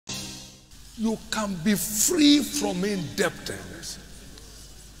You can be free from indebtedness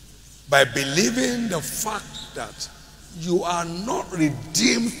by believing the fact that you are not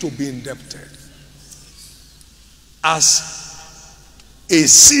redeemed to be indebted. As a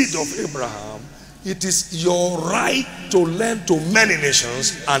seed of Abraham, it is your right to lend to many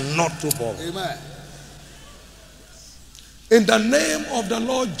nations and not to borrow. Amen. In the name of the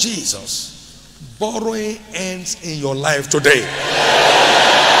Lord Jesus, borrowing ends in your life today.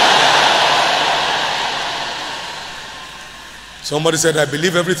 Somebody said, I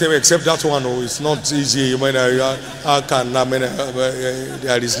believe everything except that one. Oh, it's not easy. You mean, there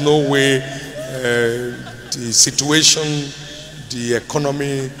is no way the situation, the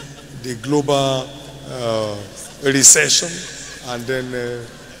economy, the global recession, and then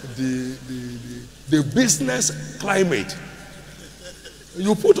the business climate.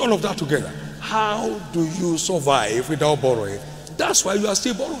 You put all of that together. How do you survive without borrowing? That's why you are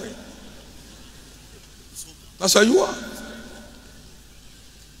still borrowing. That's why you are.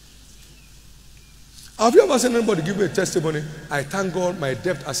 Have you ever seen anybody give me a testimony? I thank God my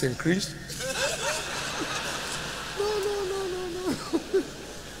debt has increased.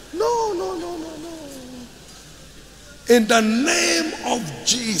 No. In the name of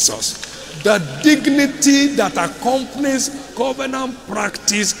Jesus, the dignity that accompanies covenant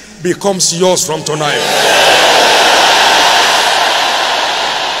practice becomes yours from tonight.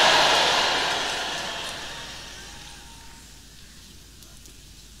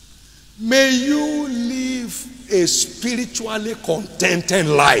 May you live a spiritually contented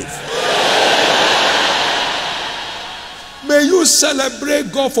life. May you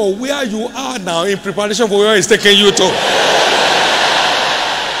celebrate God for where you are now in preparation for where He's taking you to.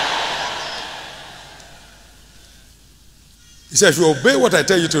 He said, if you obey what I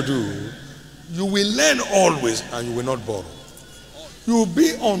tell you to do, you will learn always and you will not borrow. You will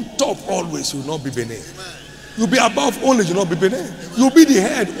be on top always, you will not be beneath. You will be above only, you will not be beneath. You will be the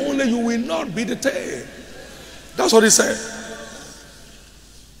head only, you will not be the tail. That's what he said.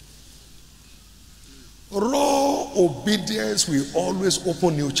 Raw obedience will always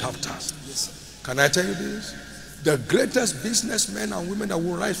open new chapters. Can I tell you this? The greatest businessmen and women that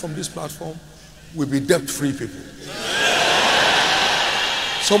will rise from this platform will be debt-free people.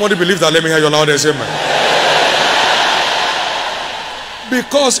 Somebody believe that? Let me hear your loudest amen.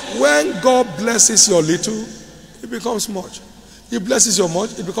 Because when God blesses your little, it becomes much. He blesses your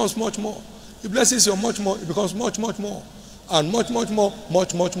much, it becomes much more. He blesses your much more, it becomes much more. And much more, much more.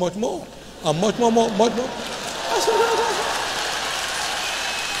 And much more.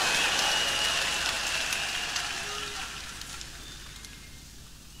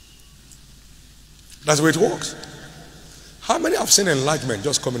 That's the way it works. How many have seen enlightenment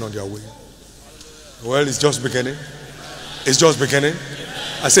just coming on their way? Well, it's just beginning. It's just beginning.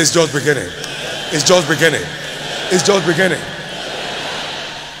 I say it's just beginning. It's just beginning. It's just beginning.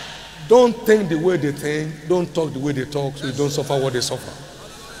 Don't think the way they think. Don't talk the way they talk, so you don't suffer what they suffer.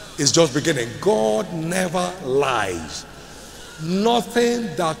 It's just beginning. God never lies.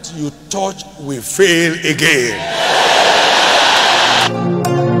 Nothing that you touch will fail again.